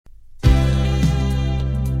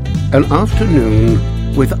An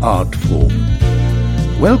Afternoon with Artform.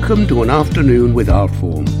 Welcome to An Afternoon with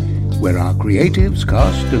Artform, where our creatives,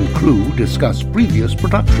 cast and crew discuss previous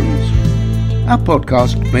productions. Our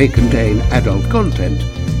podcast may contain adult content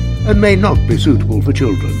and may not be suitable for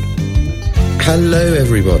children. Hello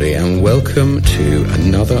everybody and welcome to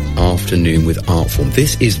another Afternoon with Artform.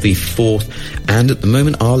 This is the fourth and at the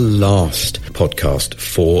moment our last podcast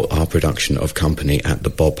for our production of Company at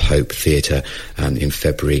the Bob Hope Theatre in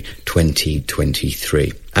February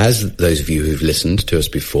 2023. As those of you who've listened to us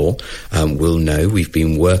before will know, we've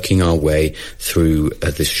been working our way through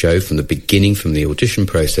this show from the beginning, from the audition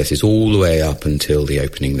processes all the way up until the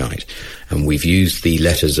opening night. And we've used the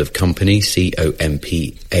letters of Company, C-O-M-P-A-N-Y,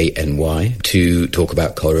 to talk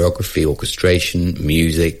about choreography, orchestration,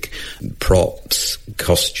 music, props,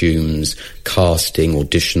 costumes, casting,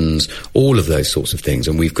 auditions, all of those sorts of things.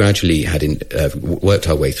 And we've gradually worked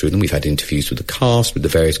our way through them. We've had interviews with the cast, with the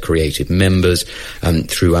various creative members,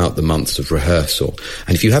 throughout the months of rehearsal.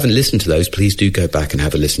 And if you haven't listened to those, please do go back and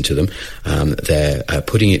have a listen to them. They're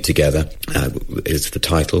Putting It Together is the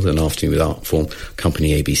title, An Afternoon with Artform,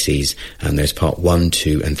 Company ABCs, and there's part 1,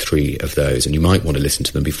 2 and 3 of those, and you might want to listen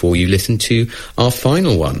to them before you listen to our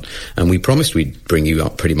final one. And we promised we'd bring you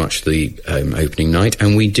up pretty much the opening night,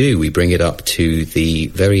 and we do. We bring it up to the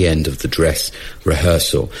very end of the dress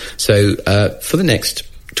rehearsal. So for the next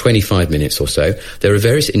 25 minutes or so, there are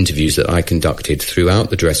various interviews that I conducted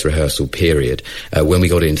throughout the dress rehearsal period when we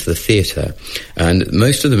got into the theatre. And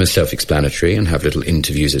most of them are self-explanatory and have little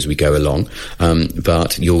interviews as we go along.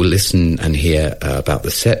 But you'll listen and hear about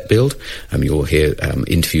the set build. You'll hear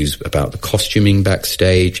interviews about the costuming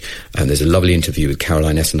backstage. And there's a lovely interview with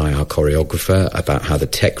Caroline Essenay, our choreographer, about how the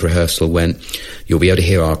tech rehearsal went. You'll be able to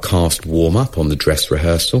hear our cast warm-up on the dress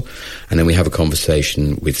rehearsal. And then we have a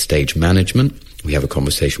conversation with stage management. We have a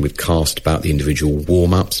conversation with cast about the individual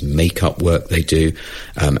warm-ups, makeup work they do,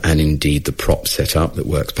 and indeed the prop setup that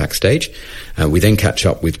works backstage. We then catch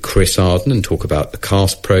up with Chris Arden and talk about the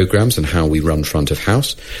cast programmes and how we run front of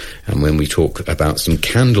house. And when we talk about some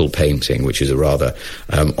candle painting, which is a rather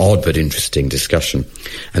odd but interesting discussion.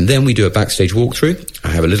 And then we do a backstage walkthrough. I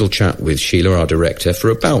have a little chat with Sheila, our director, for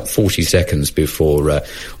about 40 seconds before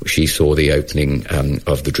she saw the opening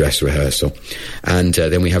of the dress rehearsal. And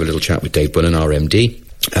then we have a little chat with Dave Bullen, our MD.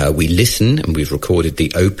 We listen, and we've recorded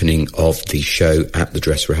the opening of the show at the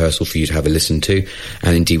dress rehearsal for you to have a listen to.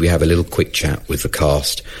 And indeed, we have a little quick chat with the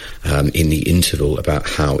cast in the interval about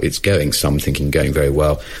how it's going. Some thinking going very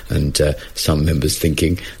well, and some members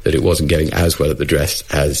thinking that it wasn't going as well at the dress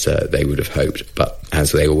as they would have hoped. But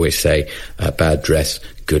as they always say, bad dress,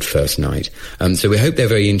 good first night. So we hope they're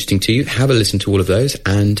very interesting to you. Have a listen to all of those,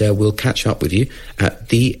 and we'll catch up with you at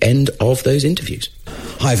the end of those interviews.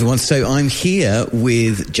 Hi everyone, so I'm here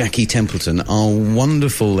with Jackie Templeton, our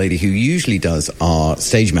wonderful lady who usually does our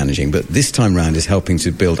stage managing, but this time round is helping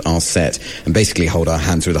to build our set and basically hold our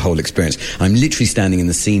hand through the whole experience. I'm literally standing in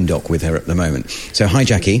the scene dock with her at the moment. So hi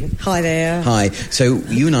Jackie. Hi there. Hi. So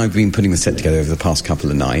you and I have been putting the set together over the past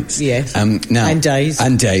couple of nights. Yes. Now, and days.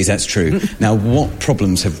 And days, that's true. Now, what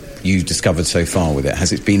problems have you discovered so far with it?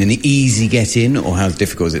 Has it been an easy get-in, or how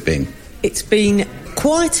difficult has it been? It's been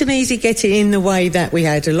quite an easy getting in the way that we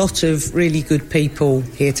had a lot of really good people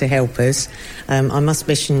here to help us. I must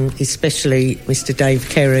mention especially Mr. Dave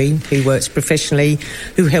Kerry, who works professionally,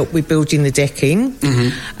 who helped with building the decking.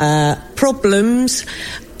 Mm-hmm. Problems,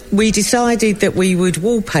 we decided that we would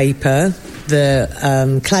wallpaper the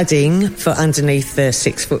cladding for underneath the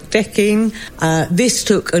 6-foot decking. This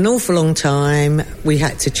took an awful long time. We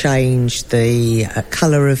had to change the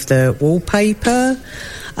colour of the wallpaper.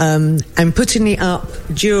 And putting it up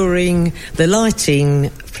during the lighting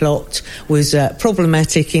plot was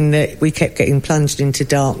problematic in that we kept getting plunged into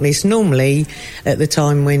darkness, normally at the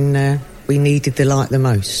time when we needed the light the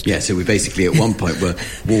most. Yeah, so we basically at one point were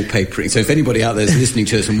wallpapering. So if anybody out there is listening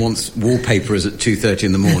to us and wants wallpaperers at 2:30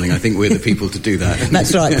 in the morning, I think we're the people to do that.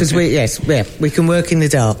 That's right, because we can work in the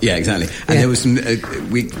dark. Yeah, exactly. And there was some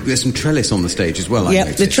there's some trellis on the stage as well. Yeah,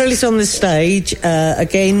 the trellis on the stage.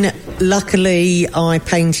 Again, luckily I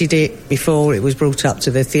painted it before it was brought up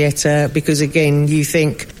to the theatre, because again you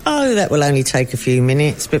think, oh, that will only take a few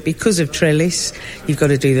minutes, but because of trellis, you've got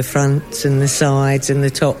to do the fronts and the sides and the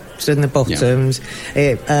tops and the bottoms.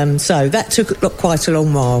 Yeah. So that took quite a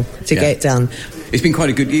long while to get done. It's been quite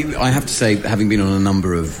a good... I have to say, having been on a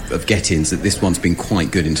number of get-ins, that this one's been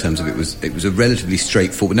quite good in terms of it was a relatively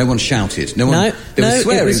straightforward... No one shouted. There was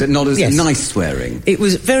swearing, but not as nice swearing. It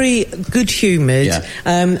was very good-humoured. Yeah.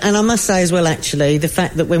 And I must say as well, actually, the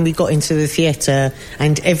fact that when we got into the theatre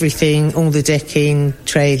and everything, all the decking,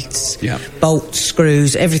 treads, bolts,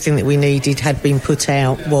 screws, everything that we needed had been put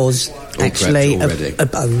out was... actually a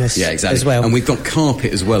bonus as well. And we've got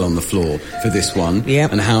carpet as well on the floor for this one. Yeah.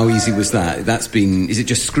 And how easy was that? Is it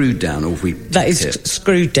just screwed down, or have we... That is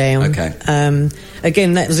screwed down. Okay.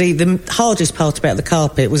 Again, that was the hardest part about the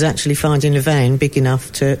carpet was actually finding a van big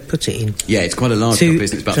enough to put it in. Yeah, it's quite a large carpet,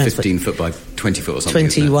 isn't it? It's about 15 foot by 20 foot or something.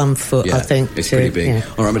 21 foot, I think. It's pretty big. Yeah.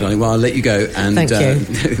 All right, my darling, well, I'll let you go. And, thank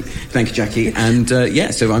you. Thank you, Jackie. And,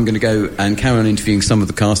 so I'm going to go and carry on interviewing some of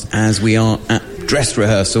the cast as we are at dress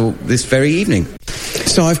rehearsal this very evening.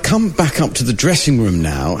 So I've come back up to the dressing room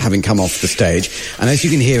now, having come off the stage, and as you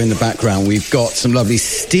can hear in the background, we've got some lovely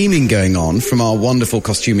steaming going on from our wonderful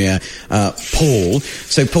costumier, Paul.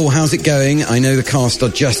 So, Paul, how's it going? I know the cast are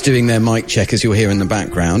just doing their mic check, as you'll hear in the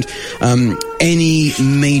background. Any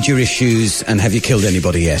major issues, and have you killed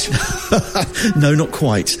anybody yet? No, not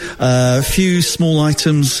quite. A few small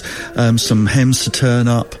items, some hems to turn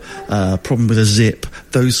up, problem with a zip,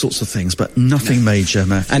 those sorts of things, but nothing major,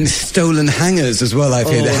 Matthew. And stolen hangers as well, I've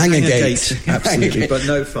heard. The hanger gate. Absolutely, but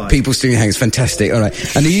no fine. People stealing hangers, fantastic. All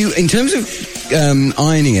right. And are you, in terms of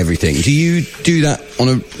ironing everything, do you do that on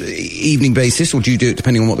an evening basis, or do you do it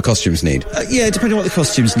depending on what the costumes need? Yeah, depending on what the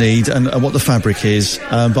costumes need and what the fabric is.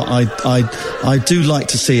 But I do like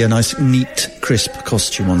to see a nice, neat, crisp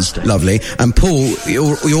costume on stage. Lovely. And Paul,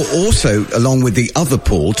 you're also, along with the other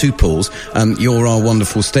Paul, two Pauls, you're our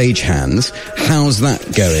wonderful stage hands. How's that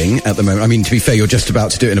going at the moment? I mean, to be fair, you're just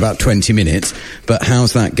about to do it in about 20 minutes, but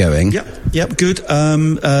how's that going? Yep, good.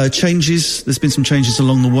 Changes, there's been some changes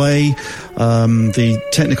along the way. The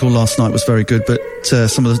technical last night was very good, but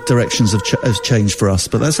some of the directions have changed for us,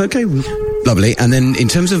 but that's okay. Lovely. And then in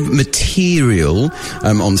terms of material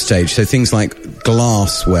on stage, so things like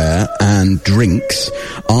glassware and drinks,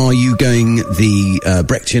 are you going the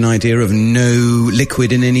Brechtian idea of no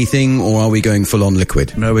liquid in anything, or are we going full on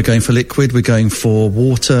liquid? No, we're going for liquid. We're going for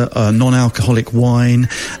water, non-alcoholic wine,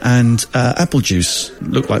 and apple juice.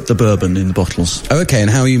 Look like the bourbon in the bottles. Oh, okay. And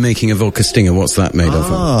how are you making a vodka stinger? What's that made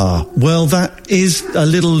of? Well, that is a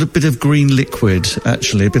little bit of green liquid,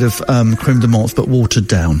 actually, a bit of creme de menthe, but watered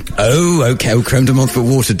down. Oh, okay. Oh, creme de menthe, but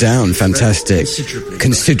watered down. Fantastic.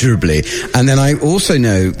 Considerably. And then I also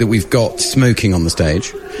know that we've got smoking on the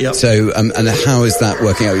stage. Yep. So, and how is that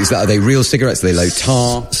working out? Are they real cigarettes? Are they low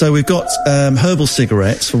tar? So we've got herbal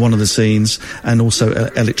cigarettes for one of the scenes, and also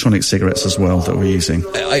electronic cigarettes as well that we're using.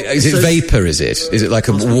 Is it vapor, is it? Is it like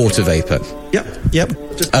a water vapor? Yep.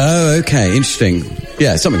 Oh, okay. Interesting.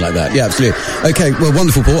 Yeah, something like that. Yeah, absolutely. Okay, well,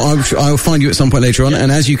 wonderful, Paul. I'll find you at some point later on. Yep.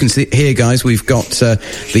 And as you can see here, guys, we've got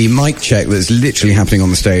the mic check that's literally happening on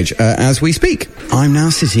the stage as we speak. I'm now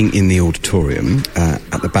sitting in the auditorium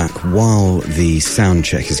at the back while the sound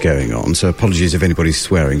check is going on. So apologies if anybody's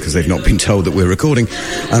swearing because they've not been told that we're recording.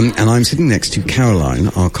 And I'm sitting next to Caroline,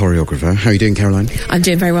 our choreographer. How are you doing, Caroline? I'm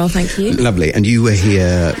doing very well, thank you. Lovely. And you were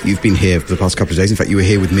here, you've been here for the past couple of days. In fact, you were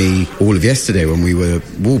here with me all of yesterday when we were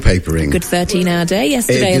wallpapering. Good 13-hour day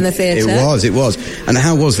yesterday in the theatre. It was. And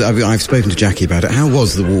how was that? I've spoken to Jackie about it. How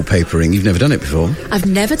was the wallpapering? You've never done it before? I've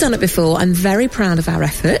never done it before. I'm very proud of our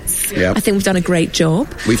efforts. Yeah. I think we've done a great job.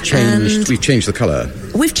 We've changed the colour.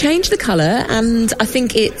 We've changed the colour, and I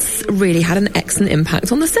think it's really had an excellent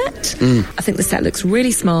impact on the set. I think the set looks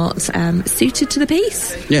really smart, suited to the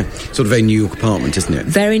piece. Yeah, sort of a New York apartment, isn't it?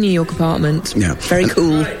 Very New York apartment. Yeah. Very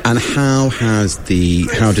cool. And how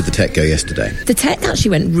did the tech go yesterday? The tech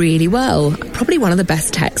actually went really well. Probably one of the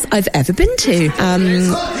best techs I've ever been to.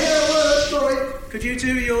 Could you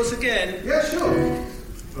do yours again? Yeah, sure.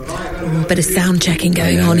 Bit of sound checking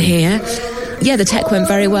going on here. Yeah, the tech went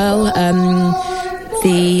very well.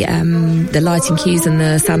 The lighting cues and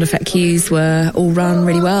the sound effect cues were all run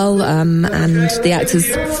really well, and the actors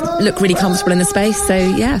look really comfortable in the space. So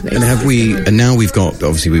yeah. And now we've got,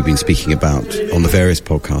 obviously we've been speaking about on the various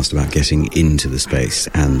podcasts about getting into the space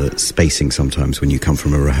and the spacing sometimes when you come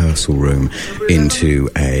from a rehearsal room into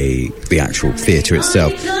the actual theatre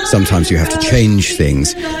itself. Sometimes you have to change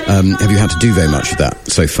things. Have you had to do very much of that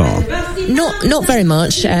so far? Not very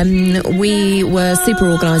much. We were super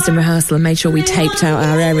organised in rehearsal and made sure we taped out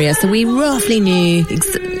our area, so we roughly knew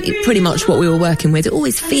pretty much what we were working with. It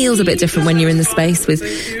always feels a bit different when you're in the space with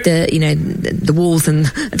the walls in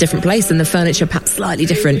a different place and the furniture perhaps slightly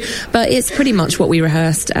different, but it's pretty much what we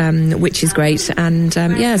rehearsed, which is great. And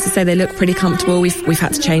as I say, they look pretty comfortable. We've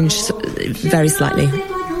had to change very slightly.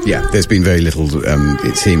 Yeah, there's been very little,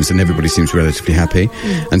 it seems, and everybody seems relatively happy.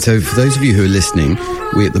 And so for those of you who are listening,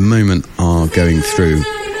 we at the moment are going through,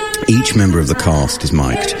 each member of the cast is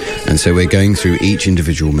mic'd, and so we're going through each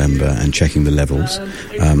individual member and checking the levels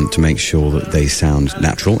to make sure that they sound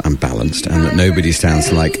natural and balanced, and that nobody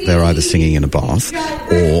sounds like they're either singing in a bath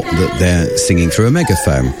or that they're singing through a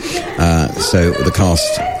megaphone. So the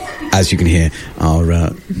cast, as you can hear,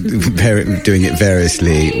 are doing it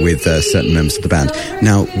variously with certain members of the band.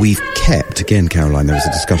 Now, we've kept, again, Caroline, there was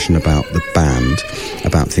a discussion about the band,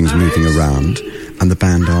 about things moving around, and the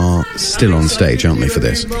band are still on stage, aren't they, for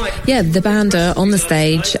this? Yeah, the band are on the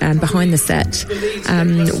stage and behind the set,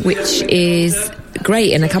 which is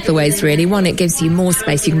great in a couple of ways, really. One, it gives you more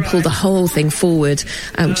space. You can pull the whole thing forward,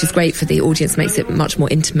 which is great for the audience, makes it much more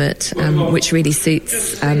intimate, which really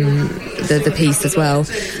suits the piece as well.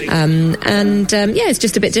 Yeah, it's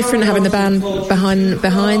just a bit different having the band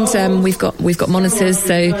behind. We've got monitors,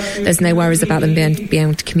 so there's no worries about them being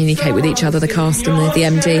able to communicate with each other, the cast and the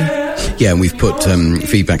MD. Yeah, and we've put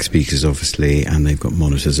feedback speakers, obviously, and they've got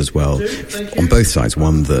monitors as well on both sides.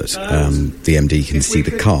 One that the MD can see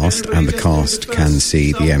the cast, and the cast can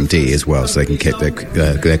see the MD as well, so they can keep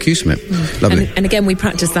their cues from it. Lovely. And again, we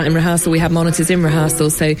practiced that in rehearsal. We had monitors in rehearsal,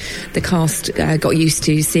 so the cast got used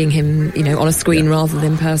to seeing him, on a screen rather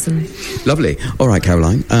than in person. Lovely. All right,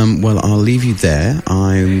 Caroline. Well, I'll leave you there.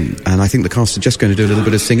 And I think the cast are just going to do a little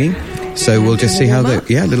bit of singing, so we'll just see how a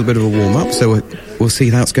little bit of a warm up. So we'll see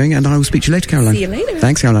how it's going, and I will speak to you later, Caroline. See you later.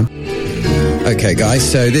 Thanks, Caroline. Okay, guys.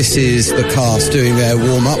 So this is the cast doing their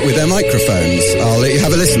warm up with their microphones. I'll let you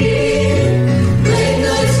have a listen.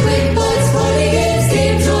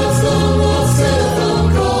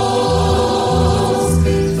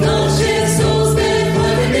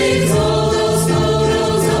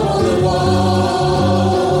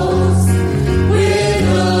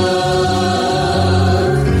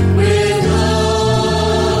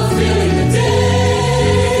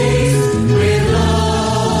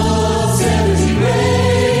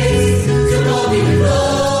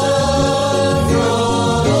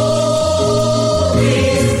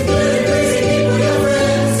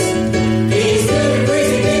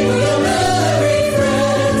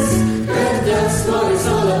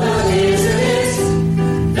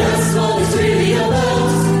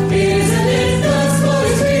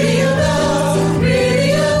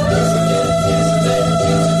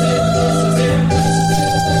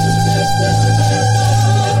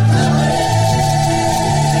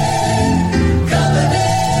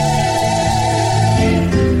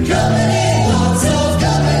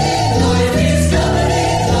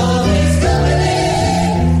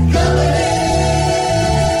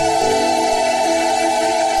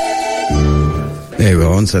 There we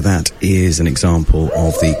are. So that is an example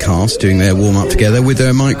of the cast doing their warm-up together with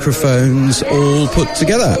their microphones all put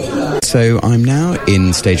together. So I'm now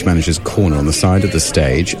in stage manager's corner on the side of the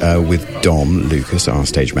stage with Dom Lucas, our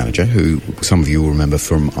stage manager, who some of you will remember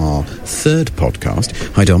from our third podcast.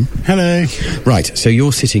 Hi, Dom. Hello. Right, so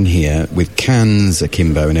you're sitting here with cans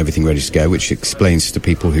akimbo and everything ready to go, which explains to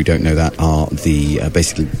people who don't know that are the,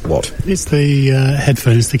 basically, what? It's the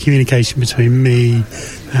headphones, the communication between me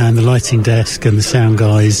and the lighting desk and the sound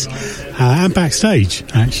guys, and backstage,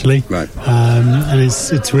 actually. Right. And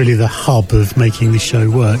it's really the hub of making the show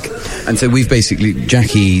work. And so we've basically,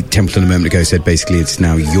 Jackie Templeton a moment ago said basically it's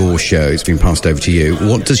now your show, it's been passed over to you.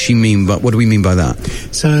 What does she mean, what do we mean by that?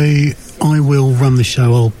 So I will run the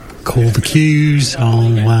show, I'll call the cues,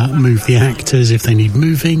 I'll move the actors if they need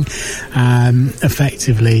moving.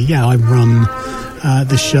 Effectively, I run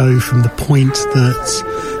the show from the point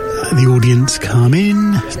that the audience come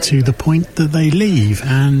in to the point that they leave,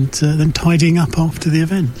 and then tidying up after the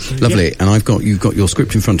event. So, lovely. And you've got your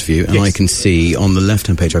script in front of you, and yes. I can see on the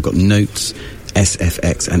left-hand page I've got notes,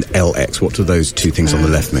 SFX and LX. What do those two things on the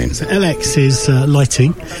left mean? So LX is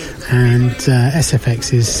lighting, and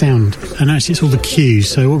SFX is sound. And actually it's all the cues.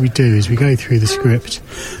 So what we do is we go through the script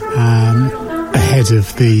ahead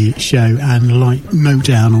of the show and note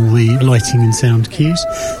down all the lighting and sound cues.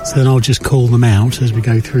 So then I'll just call them out as we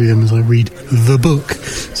go through them as I read the book,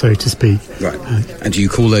 so to speak. Right. And do you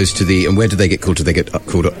call those to and where do they get called? Do they get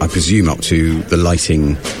called, I presume, up to the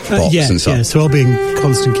lighting box and stuff? Yeah, so I'll be in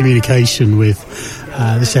constant communication with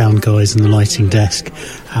the sound guys and the lighting desk.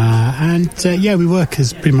 We work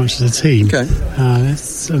as pretty much as a team. Okay.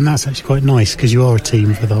 And that's actually quite nice because you are a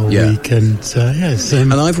team for the whole week. And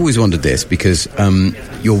and I've always wondered this because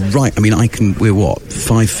you're right. I mean, we're what,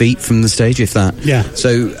 5 feet from the stage, if that? Yeah.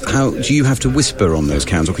 So how do you have to whisper on those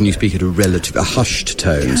cans, or can you speak at a hushed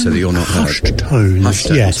tone so that you're not heard? Hushed tones, Hushed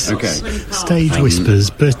tones. yes. Okay. Stage whispers,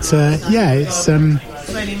 but it's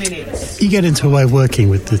 20 minutes. you get into a way of working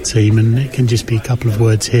with the team, and it can just be a couple of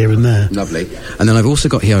words here and there. Lovely. And then I've also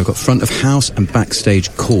got front of house and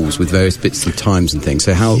backstage calls with various bits and times and things.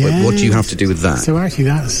 So what do you have to do with that? So actually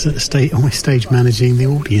that's stage managing the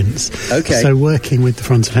audience. Okay. So working with the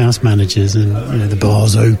front of house managers, and the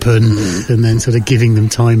bar's open, and then sort of giving them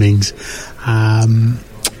timings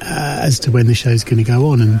as to when the show's going to go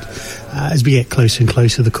on. And as we get closer and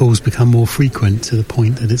closer, the calls become more frequent, to the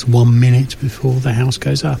point that it's 1 minute before the house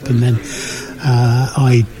goes up, and then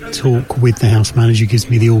I talk with the house manager, gives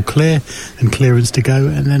me the all clear and clearance to go,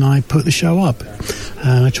 and then I put the show up.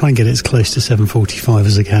 I try and get it as close to 7:45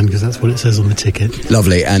 as I can, because that's what it says on the ticket.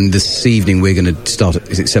 Lovely. And this evening we're going to start at,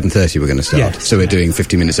 is it 7:30 we're going to start? Yes. So we're doing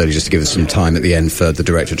 15 minutes early, just to give us some time at the end for the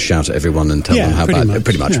director to shout at everyone and tell them how bad.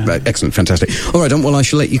 Pretty much. Yeah. Excellent. Fantastic. All right, well, I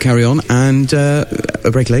shall let you carry on and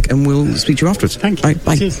break a leg, and we'll speak to you afterwards. Thank you.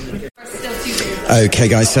 Bye. Cheers. Okay,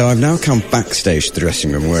 guys, so I've now come backstage to the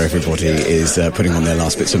dressing room, where everybody is putting on their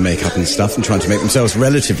last bits of makeup and stuff and trying to make themselves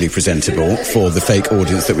relatively presentable for the fake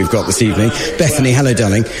audience that we've got this evening. Bethany, hello,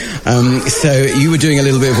 darling. So you were doing a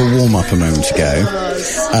little bit of a warm-up a moment ago.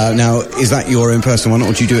 Now, is that your own personal one,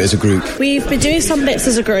 or do you do it as a group? We've been doing some bits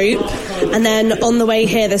as a group, and then on the way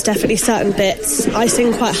here, there's definitely certain bits. I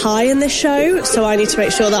sing quite high in this show, so I need to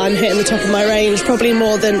make sure that I'm hitting the top of my range, probably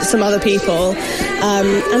more than some other people.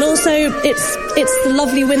 And also, it's the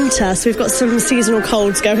lovely winter, so we've got some seasonal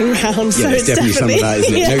colds going around. Yeah, so it's definitely some of that,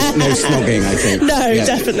 isn't it? Yeah. No snogging, I think. No,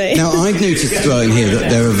 definitely. Now, I've noticed as well in here that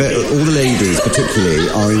there are all the ladies, particularly,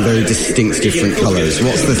 are in very distinct, different colours.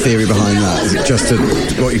 What's the theory behind that? Is it just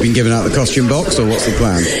what you've been given out of the costume box, or what's the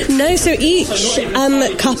plan? No, so each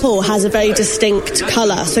couple has a very distinct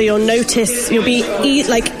colour, so you'll be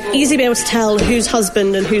easily be able to tell who's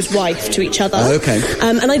husband and who's wife to each other. Oh, okay.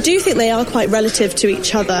 And I do think they are quite relative to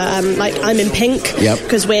each other. I'm in pink,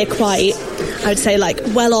 because we're quite, I would say,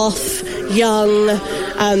 well off, young.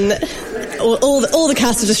 All the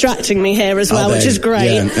cast are distracting me here as well, which is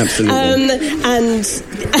great. Yeah, absolutely. And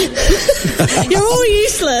you're all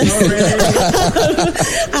useless.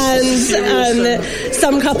 And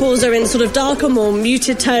some couples are in sort of darker, more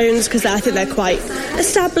muted tones, because I think they're quite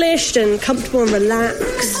established and comfortable and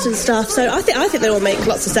relaxed and stuff. So I think they all make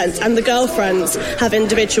lots of sense. And the girlfriends have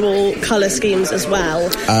individual colour schemes as well,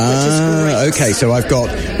 which is great. Okay, so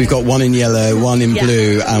we've got one in yellow, one in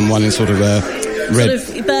blue, and one in sort of a red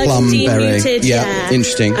sort of burgundy, muted,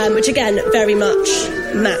 interesting. Which again very much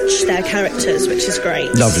match their characters, which is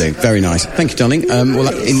great. Lovely, very nice. Thank you, darling. Well,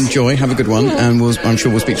 enjoy, have a good one, and I'm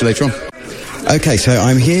sure we'll speak to you later on. Okay, so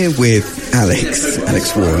I'm here with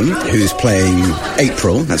Alex Warren, who's playing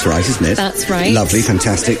April. That's right, isn't it? That's right. Lovely,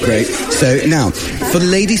 fantastic, great. So now, for the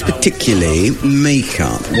ladies particularly,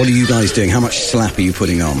 makeup, what are you guys doing? How much slap are you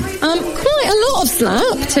putting on? Quite a lot of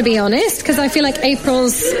slap, to be honest, because I feel like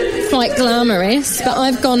April's quite glamorous, but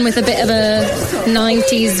I've gone with a bit of a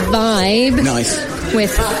 90s vibe. Nice.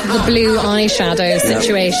 With the blue eyeshadow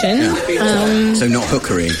situation. Yeah. So not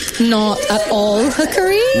hookery? Not at all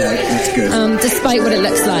hookery. No, that's good. Despite what it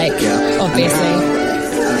looks like, obviously.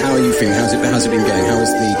 And how are you feeling? How's it been going? How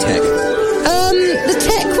was the tech? The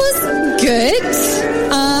tech was good.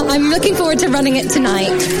 I'm looking forward to running it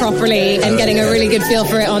tonight properly and getting a really good feel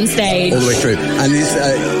for it on stage. All the way through. And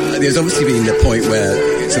there's obviously been the point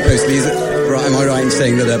where supposedly, am I right in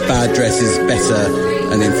saying that a bad dress is better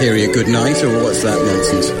and in theory a good night, or what's that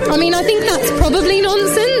nonsense? I mean, I think that's probably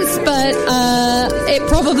nonsense, but it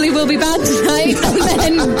probably will be bad tonight and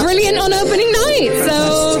then brilliant on opening night.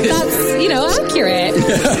 So that's accurate.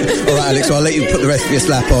 All right, Alex, so I'll let you put the rest of your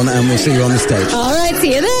slap on and we'll see you on the stage. All right,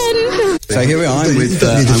 see you then. So here we are, I'm with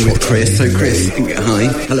Chris. So Chris, hi.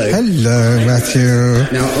 Hello. Hello, Matthew.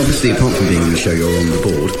 Now, obviously, apart from being on the show, you're on the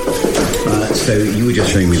board. So you were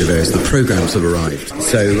just showing me the programmes have arrived.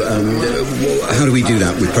 So how do we do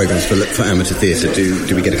that with programmes for amateur theatre?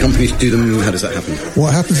 Do we get a company to do them? How does that happen?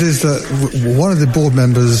 What happens is that one of the board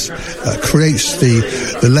members creates the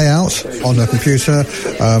layout on a computer.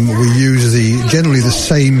 We use generally the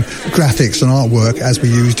same graphics and artwork as we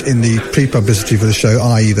used in the pre-publicity for the show,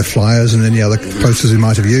 i.e. the flyers and any other posters we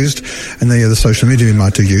might have used, and any other social media we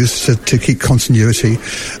might have used, to keep continuity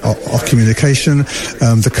of communication.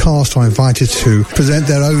 The cast are invited to present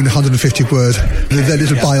their own 150-word, their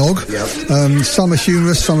little biog. Some are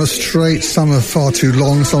humorous, some are straight, some are far too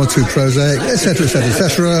long, some are too prosaic, etc., etc.,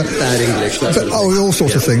 etc. Bad English. All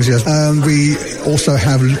sorts of things, yes. We also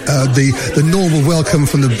have the normal welcome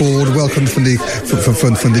from the board, welcome from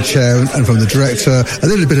the chair and from the director, a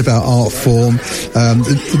little bit about art form,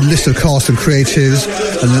 the list of cast and creatives,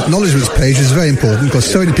 and the acknowledgements page is very important because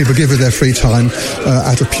so many people give of their free time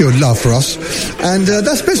out of pure love for us. And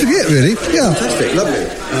that's basically it, really. really. Yeah. Fantastic,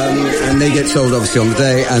 lovely. And they get sold obviously on the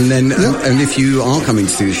day, and then and if you are coming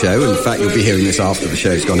to see the show, in fact you'll be hearing this after the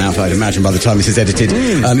show's gone out, I'd imagine by the time this is edited,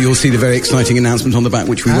 you'll see the very exciting announcement on the back,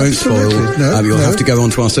 which we won't spoil. You'll have to go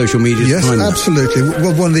onto our social media. Yes, absolutely.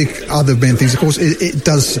 Well, one of the other main things, of course, it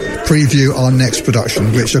does preview our next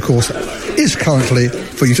production, which of course is currently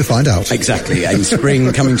for you to find out. Exactly, in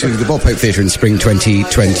spring, coming to the Bob Hope Theatre in spring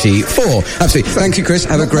 2024. Absolutely. Thank you, Chris.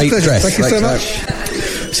 Have a great dress. Thank you so much.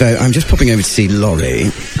 So I'm just popping over to see Laurie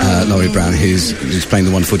Brown, who's playing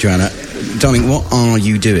the wonderful Joanna. Darling, what are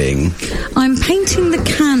you doing? I'm painting the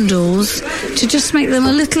candles to just make them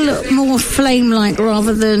a little more flame-like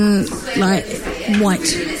rather than like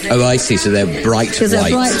white. Oh, I see. So they're bright white. Because they're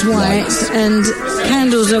bright white, and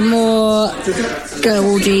candles are more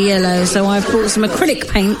goldy yellow. So I've bought some acrylic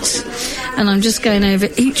paint, and I'm just going over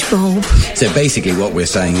each bulb. So basically what we're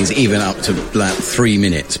saying is even up to about 3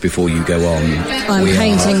 minutes before you go on, we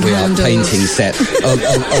are painting set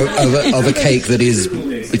of a cake that is...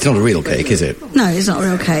 It's not a real cake, is it? No, it's not a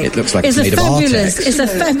real cake. It looks like it's made of Artex. It's a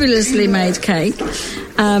fabulously made cake.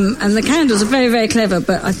 And the candles are very, very clever,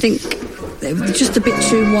 but I think they're just a bit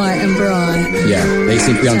too white and bright. Yeah, they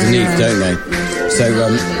seem to be underneath, don't they? So,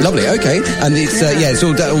 lovely, okay. And it's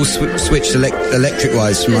all switched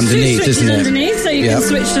electric-wise from underneath, isn't it? Underneath, so you can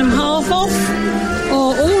switch them half off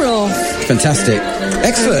or all off. Fantastic.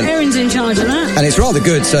 Excellent. Erin's in charge of that. And it's rather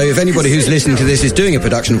good, so if anybody who's listening to this is doing a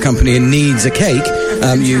production company and needs a cake,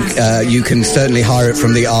 you can certainly hire it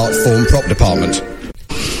from the Art Form Prop Department.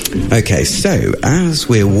 Okay, so as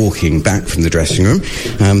we're walking back from the dressing room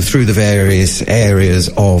through the various areas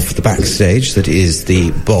of the backstage that is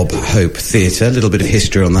the Bob Hope Theatre, a little bit of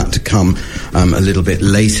history on that to come a little bit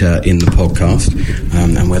later in the podcast,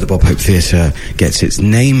 and where the Bob Hope Theatre gets its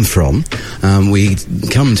name from, we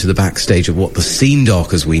come to the backstage of what the scene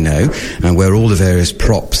dock, as we know, where all the various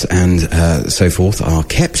props and so forth are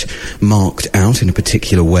kept marked out in a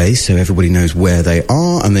particular way so everybody knows where they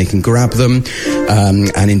are and they can grab them,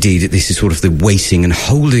 and indeed this is sort of the waiting and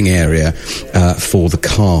holding area for the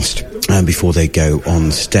cast before they go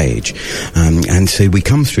on stage. And so we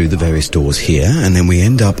come through the various doors here, and then we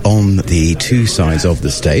end up on the two sides of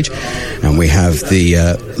the stage, and we have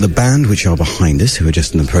the band, which are behind us, who are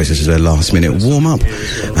just in the process of their last-minute warm-up,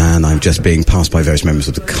 and I'm just being passed by various members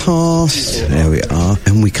of the cast. There we are.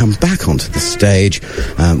 And we come back onto the stage,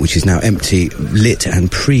 which is now empty, lit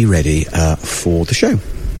and pre-ready for the show.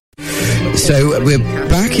 So we're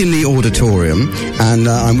back in the auditorium, and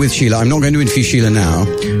I'm with Sheila. I'm not going to interview Sheila now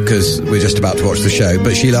because we're just about to watch the show.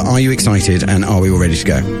 But Sheila, are you excited, and are we all ready to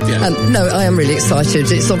go? Yeah. No, I am really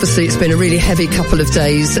excited. It's been a really heavy couple of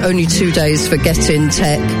days. Only 2 days for Get In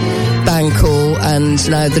Tech, Bancal, and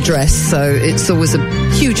now the dress. So it's always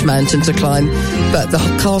a huge mountain to climb. But the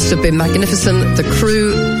cast have been magnificent. The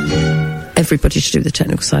crew. Everybody to do the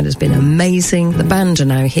technical side has been amazing. The band are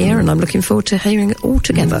now here, and I'm looking forward to hearing it all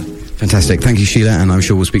together. Fantastic. Thank you, Sheila, and I'm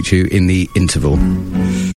sure we'll speak to you in the interval.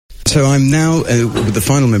 So I'm now with the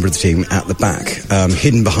final member of the team at the back,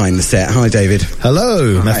 hidden behind the set. Hi, David.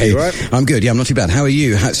 Hello, Matthew. Right? I'm good. Yeah, I'm not too bad. How are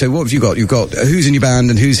you? So what have you got? You've got who's in your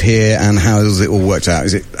band and who's here, and how's it all worked out?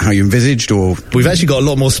 Is it how you envisaged, or...? We've actually got a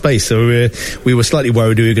lot more space, so we were slightly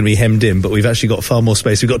worried we were going to be hemmed in, but we've actually got far more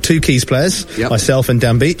space. We've got two keys players, myself and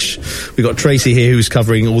Dan Beach. We've got Tracy here, who's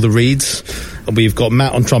covering all the reeds. And we've got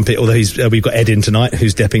Matt on trumpet, although we've got Ed in tonight,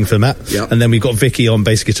 who's depping for Matt. Yep. And then we've got Vicky on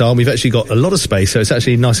bass guitar, and we've actually got a lot of space, so it's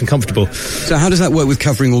actually nice and comfortable. So how does that work with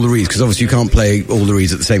covering all the reeds? Because obviously you can't play all the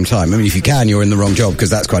reeds at the same time. I mean, if you can, you're in the wrong job,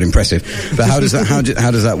 because that's quite impressive. But how does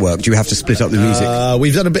that work? Do you have to split up the music?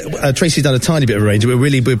 We've done a bit. Tracy's done a tiny bit of arrangement.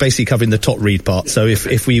 We're basically covering the top reed part. So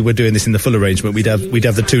if we were doing this in the full arrangement, we'd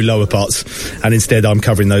have the two lower parts, and instead I'm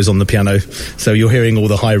covering those on the piano. So you're hearing all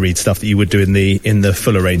the high reed stuff that you would do in the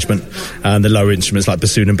full arrangement, and the lower instruments like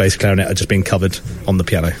bassoon and bass clarinet are just being covered on the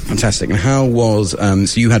piano. Fantastic. And how was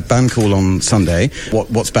so you had Bancal on Sunday.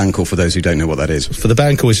 What's Bancal for those who don't know what that is? For the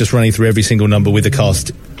Bancal is just running through every single number with the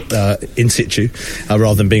cast in situ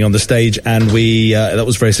rather than being on the stage, and we that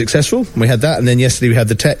was very successful. We had that, and then yesterday we had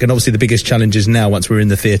the tech, and obviously the biggest challenge is now, once we're in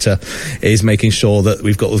the theatre, is making sure that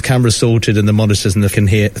we've got all the cameras sorted and the monitors and can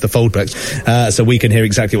hear the foldbacks, so we can hear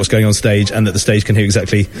exactly what's going on stage, and that the stage can hear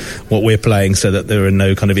exactly what we're playing, so that there are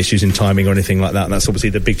no kind of issues in timing or anything like that. And that's obviously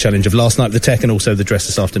the big challenge of last night, the tech, and also the dress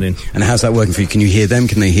this afternoon. And how's that working for you? Can you hear them?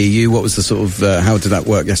 Can they hear you? What was the sort of how did that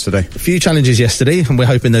work yesterday? A few challenges yesterday, and we're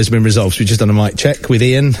hoping those have been resolved. We've just done a mic check with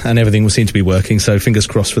Ian, and everything will seem to be working, so fingers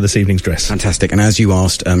crossed for this evening's dress. Fantastic. And as you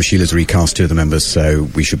asked, Sheila's recast two of the members, so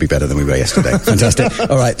we should be better than we were yesterday. Fantastic.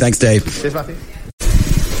 All right, thanks, Dave. Cheers, Matthew.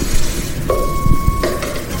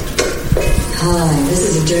 Hi,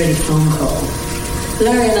 this is a dirty phone call.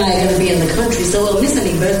 Larry and I are going to be in the country, so we'll miss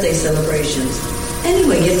any birthday celebrations.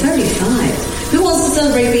 Anyway, you're 35. Who wants to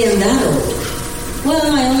celebrate being that old?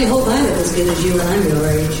 Well, I only hope I look as good as you when I'm your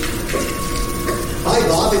age. Hi,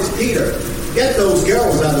 Bob, it's Peter. Get those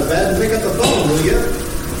girls out of bed and pick up the phone, will you?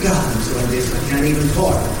 God, I'm so this, I can't even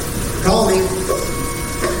talk. Call me.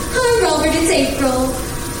 Hi, Robert, it's April.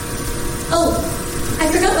 Oh, I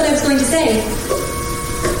forgot what I was going to say.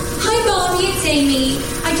 Hi, Bobby, it's Amy.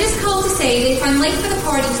 I just called to say that if I'm late for the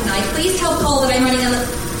party tonight, please tell Paul that I'm running a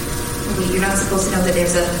Oh, wait, you're not supposed to know that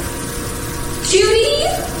there's a... Judy?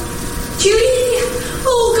 Judy?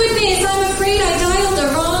 Oh, goodness, I'm afraid I dialed the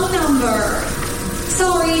wrong number.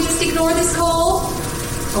 Sorry, just ignore this call.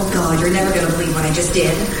 Oh, God, you're never going to believe what I just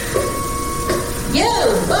did. Yo,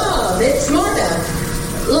 Bob, it's Marta.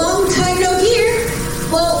 Long time no hear.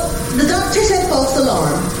 Well, the doctor said false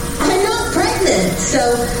alarm. I'm not pregnant, so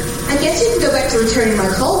I guess you can go back to returning my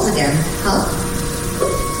calls again, huh?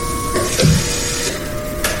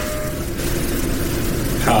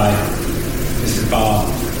 Hi, this is Bob.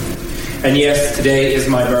 And yes, today is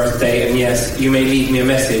my birthday, and yes, you may leave me a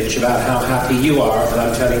message about how happy you are that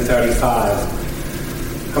I'm turning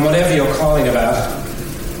 35. And whatever you're calling about,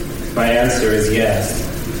 my answer is yes.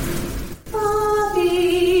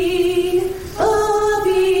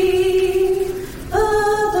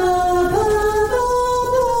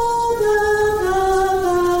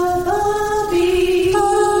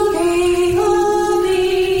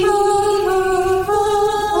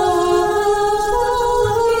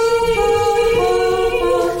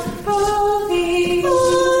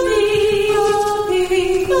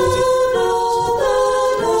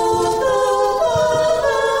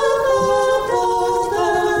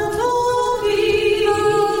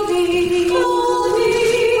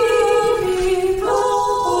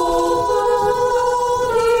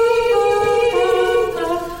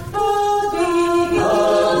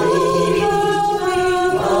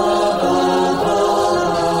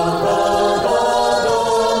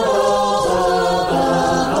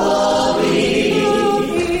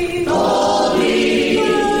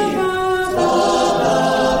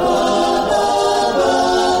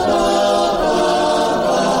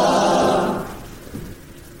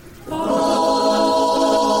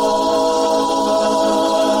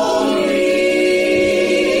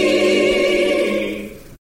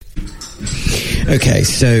 Okay,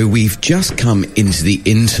 so we've just come into the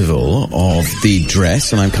interval of the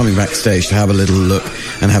dress, and I'm coming backstage to have a little look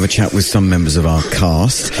and have a chat with some members of our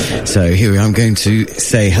cast. So here I'm going to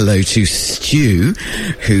say hello to Stu,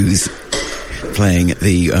 who's playing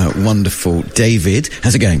the wonderful David.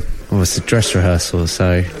 How's it going? Well, it's a dress rehearsal,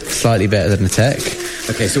 so slightly better than the tech.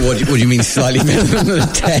 Okay, so what do you mean slightly better than the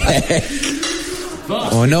tech?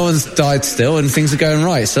 Well, no one's died still and things are going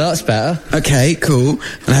right, so that's better. Okay, cool.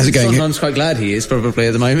 And how's it going? I'm quite glad he is, probably,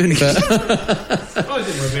 at the moment, but... I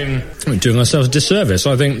think we're doing ourselves a disservice.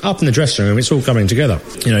 I think up in the dressing room, it's all coming together.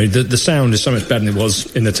 You know, the sound is so much better than it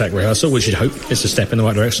was in the tech rehearsal, which you'd hope it's a step in the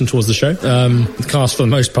right direction towards the show. The cast, for the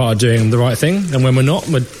most part, are doing the right thing, and when we're not,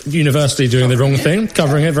 we're universally doing the wrong thing,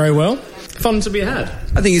 covering it very well. Fun to be had.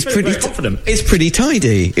 I think it's pretty confident. It's pretty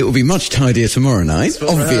tidy. It will be much tidier tomorrow night.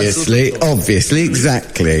 Obviously,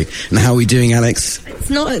 exactly. And how are we doing, Alex? It's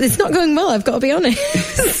not going well, I've got to be honest.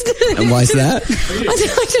 And why is that? I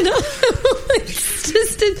don't know.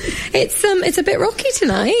 It's a bit rocky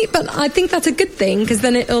tonight, but I think that's a good thing because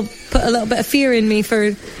then it'll put a little bit of fear in me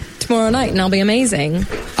for tomorrow night, and I'll be amazing.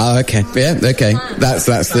 Oh, okay. Yeah, okay. That's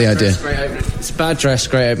the idea. It's a bad dress,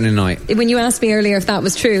 great opening night. When you asked me earlier if that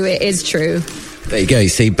was true, it is true. There you go. You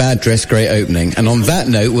see, bad dress, great opening. And on that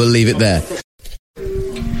note, we'll leave it there.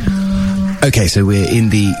 Okay, so we're in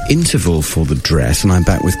the interval for the dress, and I'm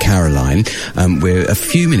back with Caroline. We're a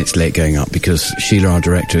few minutes late going up because Sheila, our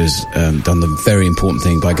director, has done the very important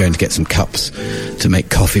thing by going to get some cups to make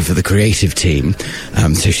coffee for the creative team.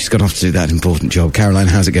 So she's gone off to do that important job. Caroline,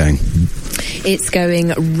 how's it going? It's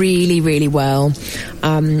going really, really well.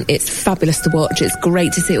 It's fabulous to watch. It's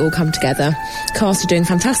great to see it all come together. Cast are doing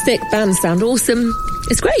fantastic. Bands sound awesome.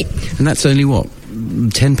 It's great. And that's only,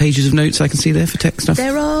 10 pages of notes I can see there for tech stuff?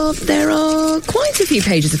 There are quite a few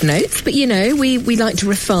pages of notes, but, you know, we like to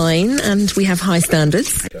refine and we have high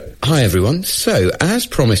standards. Hi, everyone. So, as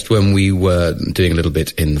promised when we were doing a little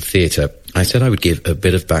bit in the theatre, I said I would give a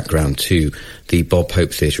bit of background to the Bob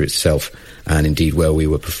Hope Theatre itself and indeed where we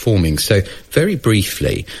were performing. So, very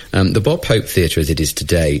briefly, the Bob Hope Theatre as it is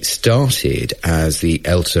today started as the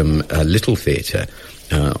Eltham Little Theatre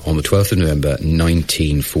on the 12th of November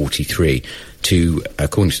 1943. to,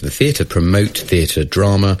 according to the theatre, promote theatre,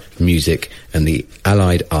 drama, music and the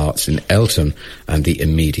allied arts in Eltham and the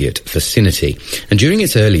immediate vicinity. And during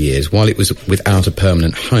its early years, while it was without a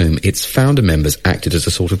permanent home, its founder members acted as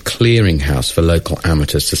a sort of clearinghouse for local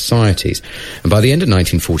amateur societies. And by the end of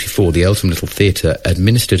 1944, the Eltham Little Theatre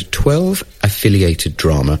administered 12 affiliated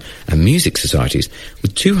drama and music societies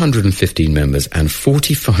with 215 members and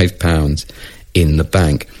 £45 in the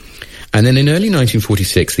bank. And then in early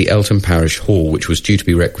 1946, the Eltham Parish Hall, which was due to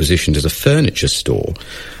be requisitioned as a furniture store,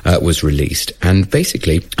 was released. And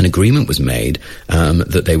basically, an agreement was made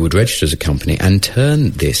that they would register as a company and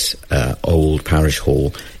turn this old parish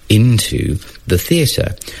hall into the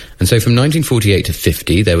theatre. And so from 1948 to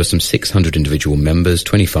 50, there were some 600 individual members,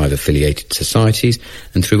 25 affiliated societies,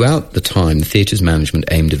 and throughout the time, the theatre's management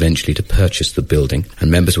aimed eventually to purchase the building,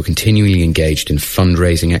 and members were continually engaged in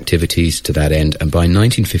fundraising activities to that end, and by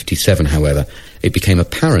 1957, however, it became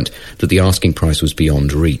apparent that the asking price was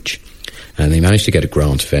beyond reach. And they managed to get a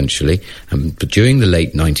grant eventually. But during the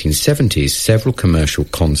late 1970s, several commercial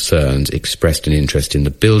concerns expressed an interest in the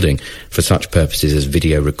building for such purposes as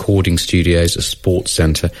video recording studios, a sports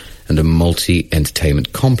centre, and a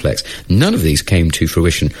multi-entertainment complex. None of these came to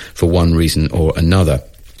fruition for one reason or another.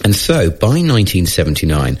 And so, by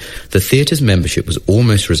 1979, the theatre's membership was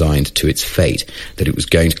almost resigned to its fate, that it was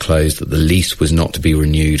going to close, that the lease was not to be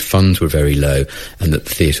renewed, funds were very low, and that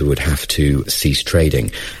the theatre would have to cease trading.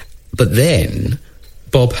 But then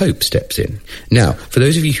Bob Hope steps in. Now, for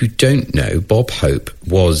those of you who don't know, Bob Hope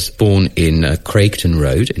was born in Craigton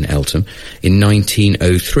Road in Eltham in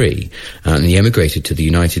 1903, and he emigrated to the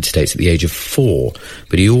United States at the age of 4.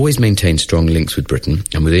 But he always maintained strong links with Britain,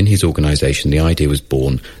 and within his organisation, the idea was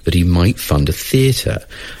born that he might fund a theatre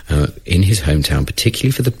in his hometown,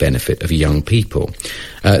 particularly for the benefit of young people.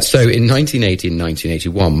 So in 1980 and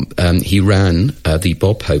 1981, he ran the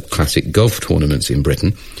Bob Hope Classic Golf Tournaments in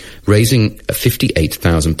Britain, raising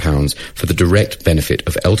 £58,000 for the direct benefit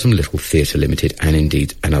of Eltham Little Theatre Limited and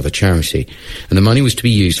indeed another charity. And the money was to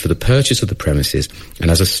be used for the purchase of the premises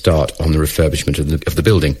and as a start on the refurbishment of the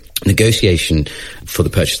building. Negotiation for the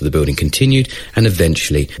purchase of the building continued, and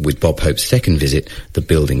eventually, with Bob Hope's second visit, the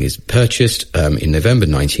building is purchased in November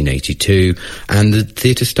 1982, and the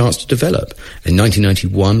theatre starts to develop. In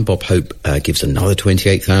 1991, Bob Hope gives another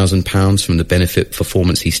 £28,000 from the benefit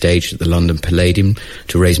performance he staged at the London Palladium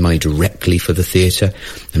to raise money directly for the theatre,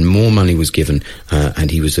 and more money was given,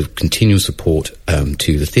 and he was of continual support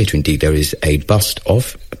to the theatre. Indeed, there is a bust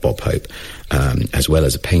of Bob Hope, as well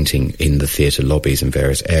as a painting in the theatre lobbies and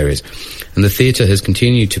various areas. And the theatre has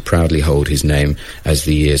continued to proudly hold his name as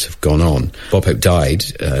the years have gone on. Bob Hope died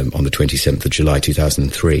on the 27th of July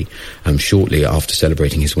 2003, shortly after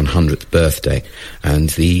celebrating his 100th birthday. And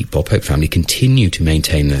the Bob Hope family continue to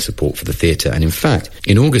maintain their support for the theatre. And in fact,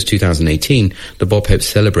 in August 2018, the Bob Hope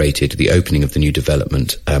celebrated the opening of the new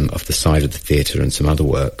development of the side of the theatre and some other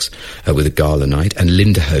works with a gala night. And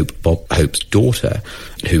Linda Hope, Bob Hope's daughter,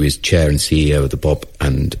 who is chair and CEO of the Bob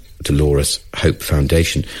and Dolores Hope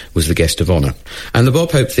Foundation, was the guest of honour. And the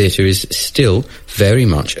Bob Hope Theatre is still very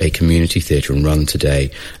much a community theatre and run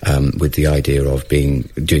today with the idea of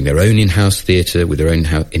doing their own in-house theatre, with their own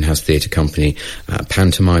in-house theatre company.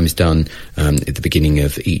 Pantomime is done at the beginning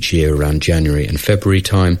of each year around January and February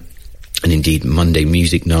time. And indeed Monday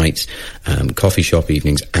music nights, coffee shop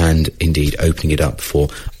evenings, and indeed opening it up for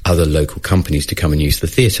other local companies to come and use the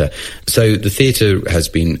theatre. So the theatre has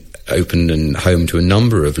been open and home to a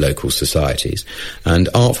number of local societies. And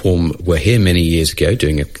Artform were here many years ago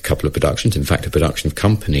doing a couple of productions. In fact, a production of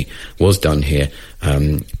Company was done here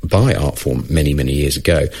by Artform many, many years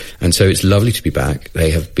ago. And so it's lovely to be back.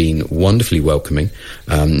 They have been wonderfully welcoming,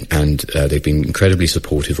 and they've been incredibly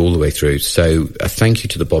supportive all the way through. So a thank you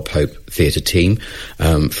to the Bob Hope Theatre team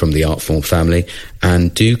from the Artform family.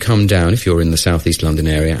 And do come down if you're in the South East London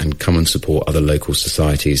area and come and support other local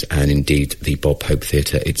societies and indeed the Bob Hope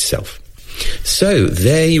Theatre itself. So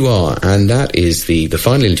there you are, and that is the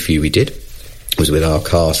final interview we did. Was with our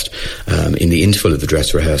cast in the interval of the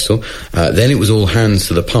dress rehearsal. Then it was all hands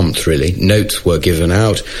to the pumps, really. Notes were given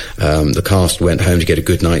out. The cast went home to get a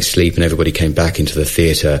good night's sleep, and everybody came back into the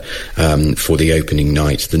theatre for the opening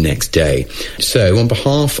night the next day. So on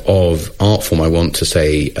behalf of Artform, I want to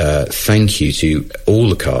say thank you to all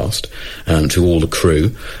the cast, to all the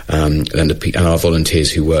crew, and our volunteers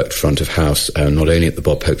who worked front of house, not only at the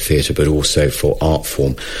Bob Hope Theatre, but also for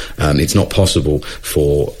Artform. It's not possible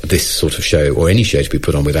for this sort of show, or any show to be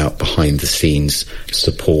put on without behind the scenes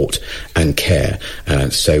support and care.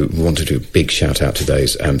 So we want to do a big shout out to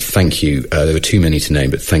those. Thank you. There were too many to name,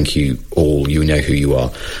 but thank you all. You know who you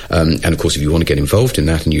are. And of course, if you want to get involved in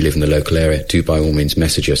that and you live in the local area, do by all means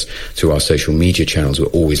message us through our social media channels. We're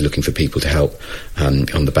always looking for people to help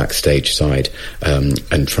on the backstage side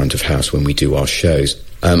and front of house when we do our shows.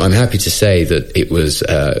 I'm happy to say that it was,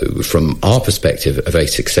 from our perspective, a very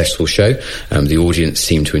successful show. The audience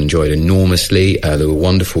seemed to enjoy it enormously. There were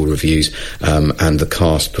wonderful reviews, and the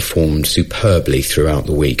cast performed superbly throughout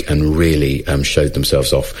the week and really showed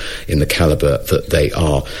themselves off in the calibre that they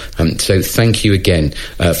are. So thank you again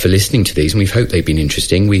for listening to these, and we hope they've been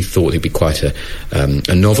interesting. We thought it'd be quite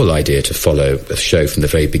a novel idea to follow a show from the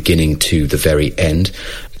very beginning to the very end.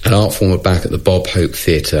 An art form are back at the Bob Hope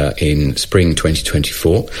Theatre in spring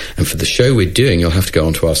 2024. And for the show we're doing, you'll have to go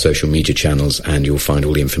onto our social media channels and you'll find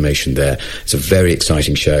all the information there. It's a very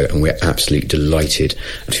exciting show and we're absolutely delighted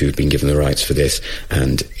to have been given the rights for this.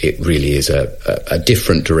 And it really is a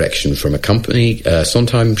different direction from a company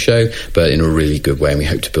Sondheim show, but in a really good way. And we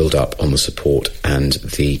hope to build up on the support and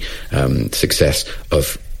the success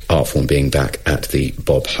of art form being back at the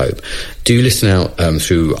Bob Hope. Do listen out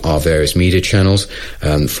through our various media channels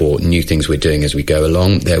for new things we're doing as we go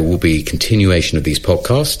along. There will be continuation of these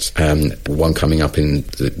podcasts, one coming up in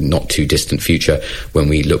the not too distant future when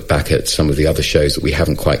we look back at some of the other shows that we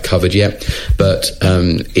haven't quite covered yet. But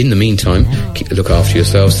in the meantime, look after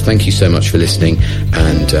yourselves. Thank you so much for listening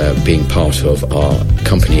and being part of our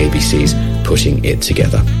company ABC's Putting It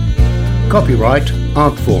Together. Copyright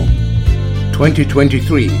Artform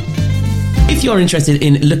 2023. If you're interested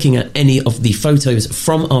in looking at any of the photos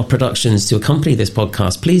from our productions to accompany this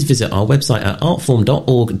podcast, please visit our website at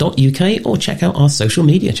artform.org.uk or check out our social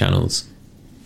media channels.